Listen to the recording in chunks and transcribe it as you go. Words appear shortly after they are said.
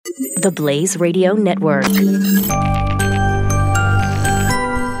TheBlaze Radio Network.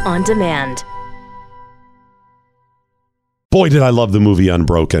 On demand. Boy, did I love the movie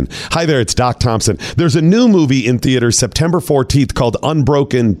Unbroken. Hi there, it's Doc Thompson. There's a new movie in theaters September 14th called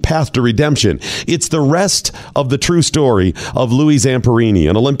Unbroken: Path to Redemption. It's the rest of the true story of Louis Zamperini,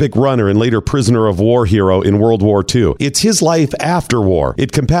 an Olympic runner and later prisoner of war hero in World War II. It's his life after war.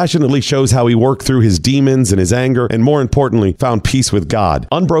 It compassionately shows how he worked through his demons and his anger, and more importantly, found peace with God.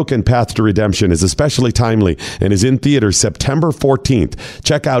 Unbroken: Path to Redemption is especially timely and is in theaters September 14th.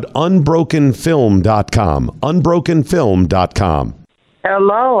 Check out unbrokenfilm.com. Unbrokenfilm.com.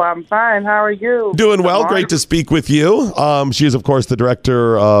 Hello, I'm fine. How are you? Doing well. Great to speak with you. She is, of course, the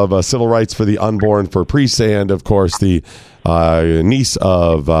director of civil rights for the Unborn for Priests, and, of course, the niece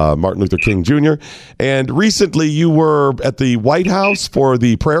of Martin Luther King Jr. And recently you were at the White House for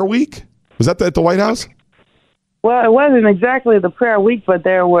the prayer week. Was that at the White House? Well, it wasn't exactly the prayer week, but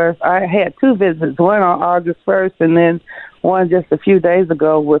I had two visits, one on August 1st and then one just a few days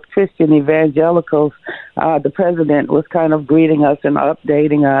ago with Christian evangelicals. The president was kind of greeting us and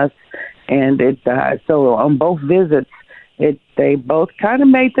updating us. And so on both visits, they both kind of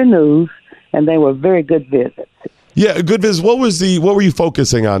made the news, and they were very good visits. Yeah, good visits. What were you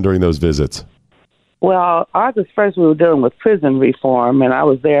focusing on during those visits? Well, August 1st, we were dealing with prison reform, and I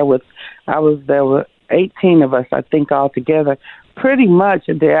was there with 18 of us, I think, altogether, pretty much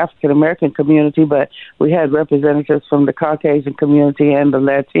in the African-American community, but we had representatives from the Caucasian community and the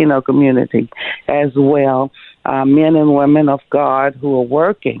Latino community as well, men and women of God who are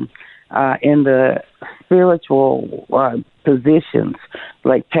working in the spiritual positions,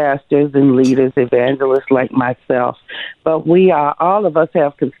 like pastors and leaders, evangelists like myself. But all of us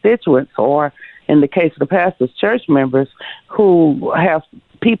have constituents, or in the case of the pastors, church members, who have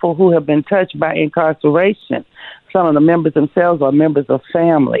people who have been touched by incarceration. Some of the members themselves are members of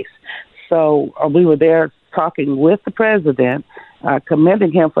families. So we were there talking with the president,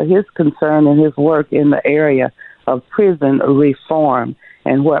 commending him for his concern and his work in the area of prison reform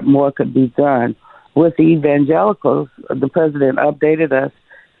and what more could be done. With the evangelicals, the president updated us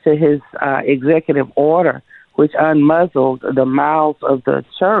to his executive order, which unmuzzled the mouths of the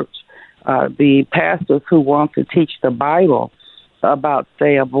church, the pastors who want to teach the Bible about,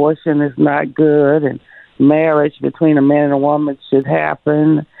 say, abortion is not good and marriage between a man and a woman should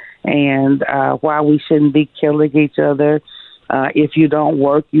happen, and why we shouldn't be killing each other. If you don't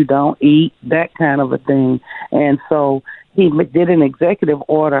work, you don't eat, that kind of a thing. And so he did an executive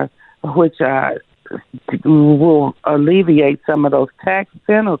order which will alleviate some of those tax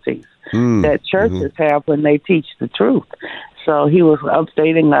penalties that churches have when they teach the truth. So he was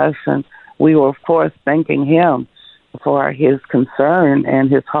updating us, and we were, of course, thanking him for his concern and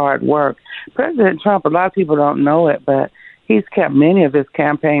his hard work. President Trump, a lot of people don't know it, but he's kept many of his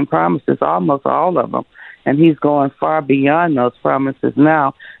campaign promises, almost all of them, and he's going far beyond those promises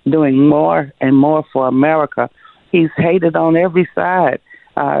now, doing more and more for America. He's hated on every side.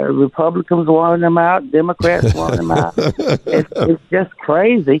 Republicans want him out, Democrats want him out. It's just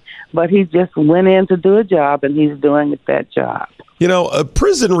crazy, but he just went in to do a job, and he's doing that job. You know,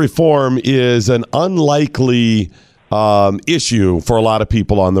 prison reform is an unlikely issue for a lot of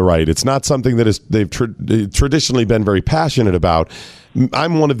people on the right. It's not something that they've traditionally been very passionate about.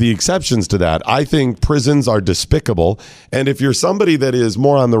 I'm one of the exceptions to that. I think prisons are despicable. And if you're somebody that is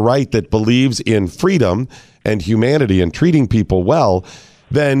more on the right that believes in freedom and humanity and treating people well,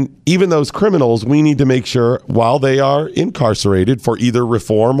 then even those criminals, we need to make sure while they are incarcerated for either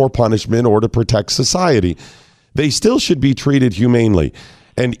reform or punishment or to protect society, they still should be treated humanely.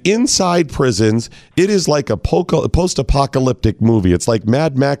 And inside prisons, it is like a post-apocalyptic movie. It's like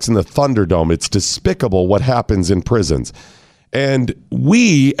Mad Max and the Thunderdome. It's despicable what happens in prisons. And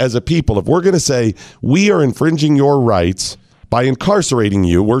we, as a people, if we're going to say we are infringing your rights by incarcerating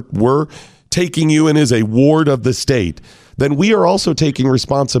you, we're taking you in as a ward of the state, then we are also taking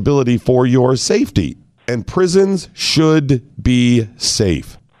responsibility for your safety. And prisons should be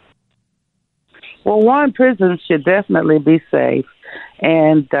safe. Well, one, prisons should definitely be safe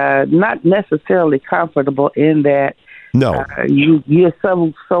and not necessarily comfortable in that you're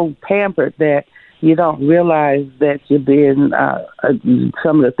so pampered that you don't realize that you're being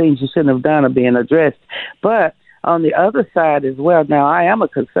some of the things you shouldn't have done are being addressed. But on the other side as well, now I am a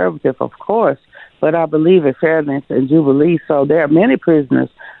conservative, of course, but I believe in fairness and jubilee. So there are many prisoners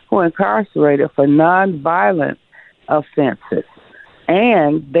who are incarcerated for nonviolent offenses,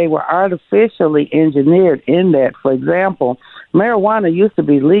 and they were artificially engineered in that. For example, marijuana used to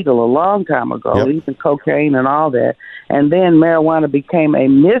be legal a long time ago, even cocaine and all that, and then marijuana became a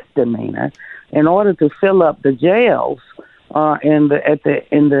misdemeanor in order to fill up the jails at the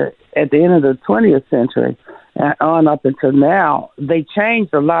end of the 20th century on up until now. They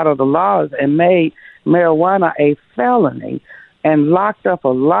changed a lot of the laws and made marijuana a felony and locked up a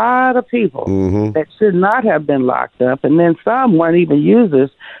lot of people that should not have been locked up. And then some weren't even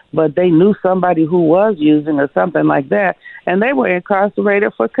users, but they knew somebody who was using or something like that, and they were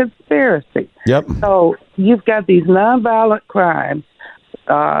incarcerated for conspiracy. Yep. So you've got these nonviolent crimes,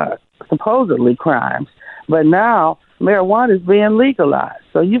 supposedly crimes, but now marijuana is being legalized.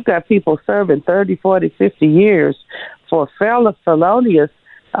 So you've got people serving 30, 40, 50 years for felonious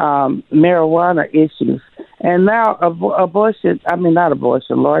marijuana issues. And now not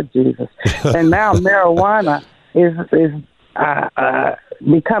abortion, Lord Jesus. And now marijuana is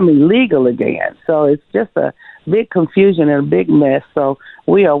becoming legal again. So it's just a big confusion and a big mess. So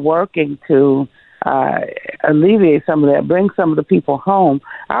we are working to alleviate some of that, bring some of the people home.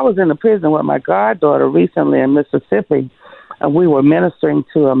 I was in a prison with my goddaughter recently in Mississippi, and we were ministering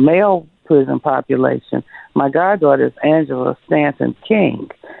to a male prison population. My goddaughter is Angela Stanton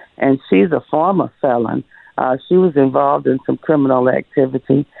King, and she's a former felon. She was involved in some criminal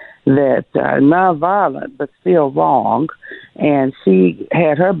activity that nonviolent but still wrong, and she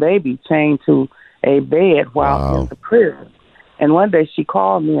had her baby chained to a bed while in the prison. And one day she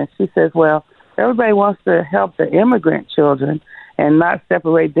called me and she says, well, everybody wants to help the immigrant children and not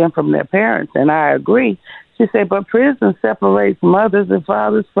separate them from their parents, and I agree. She said, but prison separates mothers and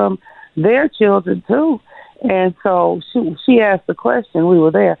fathers from their children too. And so she asked the question, we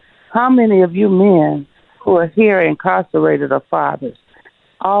were there, how many of you men who are here incarcerated are fathers?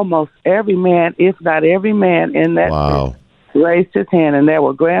 Almost every man, if not every man in that prison raised his hand, and there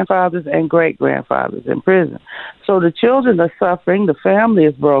were grandfathers and great-grandfathers in prison. So the children are suffering, the family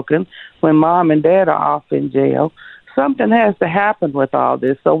is broken when mom and dad are off in jail. Something has to happen with all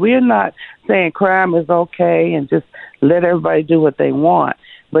this. So we're not saying crime is okay and just let everybody do what they want.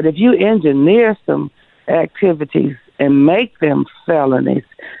 But if you engineer some activities and make them felonies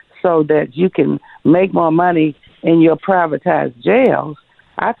so that you can make more money in your privatized jails,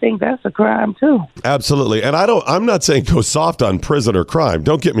 I think that's a crime too. Absolutely. And I'm not saying go soft on prison or crime.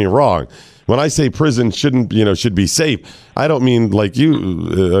 Don't get me wrong. When I say prison should be safe, I don't mean like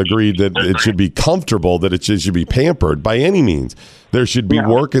you agreed that it should be comfortable, that it should be pampered by any means. There should be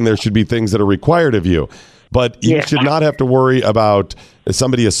work and there should be things that are required of you. But you should not have to worry about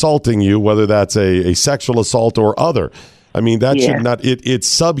somebody assaulting you, whether that's a sexual assault or other. I mean, that should not, it's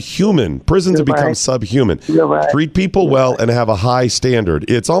subhuman. Prisons have become subhuman. Treat people well and have a high standard.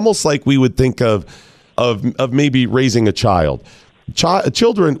 It's almost like we would think of maybe raising a child.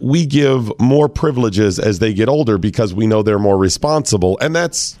 Children, we give more privileges as they get older because we know they're more responsible, and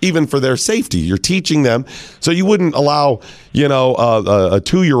that's even for their safety. You're teaching them, so you wouldn't allow, a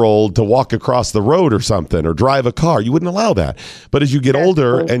 2-year-old to walk across the road or something, or drive a car. You wouldn't allow that. But as you get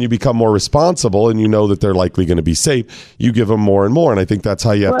older and you become more responsible, and you know that they're likely going to be safe, you give them more and more. And I think that's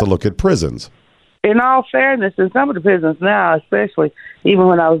how you have to look at prisons. In all fairness, in some of the prisons now, especially even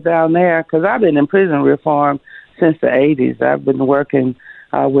when I was down there, because I've been in prison reform since the 80s. I've been working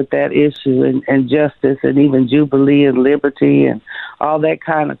with that issue and justice and even Jubilee and liberty and all that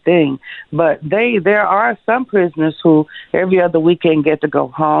kind of thing. But there are some prisoners who every other weekend get to go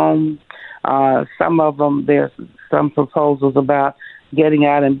home. Some of them, there's some proposals about getting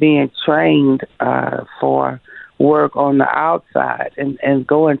out and being trained for work on the outside and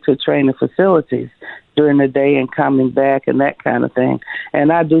going to training facilities during the day and coming back and that kind of thing.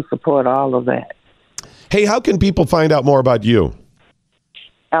 And I do support all of that. Hey, how can people find out more about you?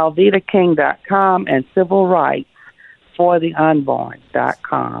 AlvedaKing.com and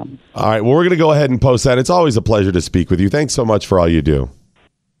civilrightsfortheunborn.com. All right. Well, we're going to go ahead and post that. It's always a pleasure to speak with you. Thanks so much for all you do.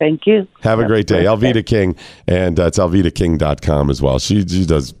 Thank you. Have a great day. Alveda King, and it's alvedaking.com as well. She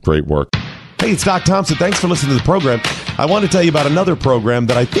does great work. Hey, it's Doc Thompson. Thanks for listening to the program. I want to tell you about another program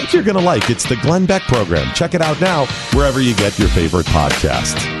that I think you're going to like. It's the Glenn Beck program. Check it out now wherever you get your favorite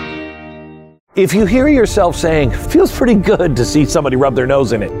podcasts. If you hear yourself saying, feels pretty good to see somebody rub their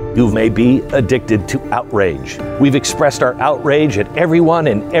nose in it, you may be addicted to outrage. We've expressed our outrage at everyone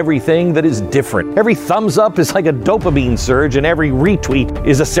and everything that is different. Every thumbs up is like a dopamine surge, and every retweet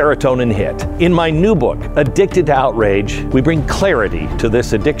is a serotonin hit. In my new book, Addicted to Outrage, we bring clarity to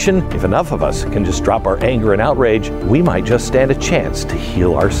this addiction. If enough of us can just drop our anger and outrage, we might just stand a chance to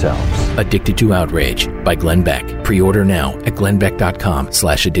heal ourselves. Addicted to Outrage by Glenn Beck. Pre-order now at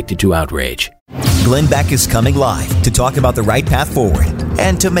glennbeck.com/addicted-to-outrage. Glenn Beck is coming live to talk about the right path forward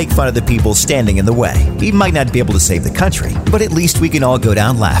and to make fun of the people standing in the way. He might not be able to save the country, but at least we can all go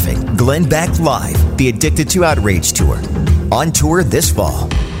down laughing. Glenn Beck Live, the Addicted to Outrage Tour. On tour this fall.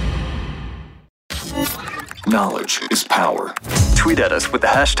 Knowledge is power. Tweet at us with the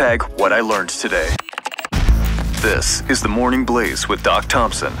hashtag #WhatILearnedToday. This is the Morning Blaze with Doc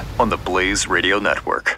Thompson on the Blaze Radio Network.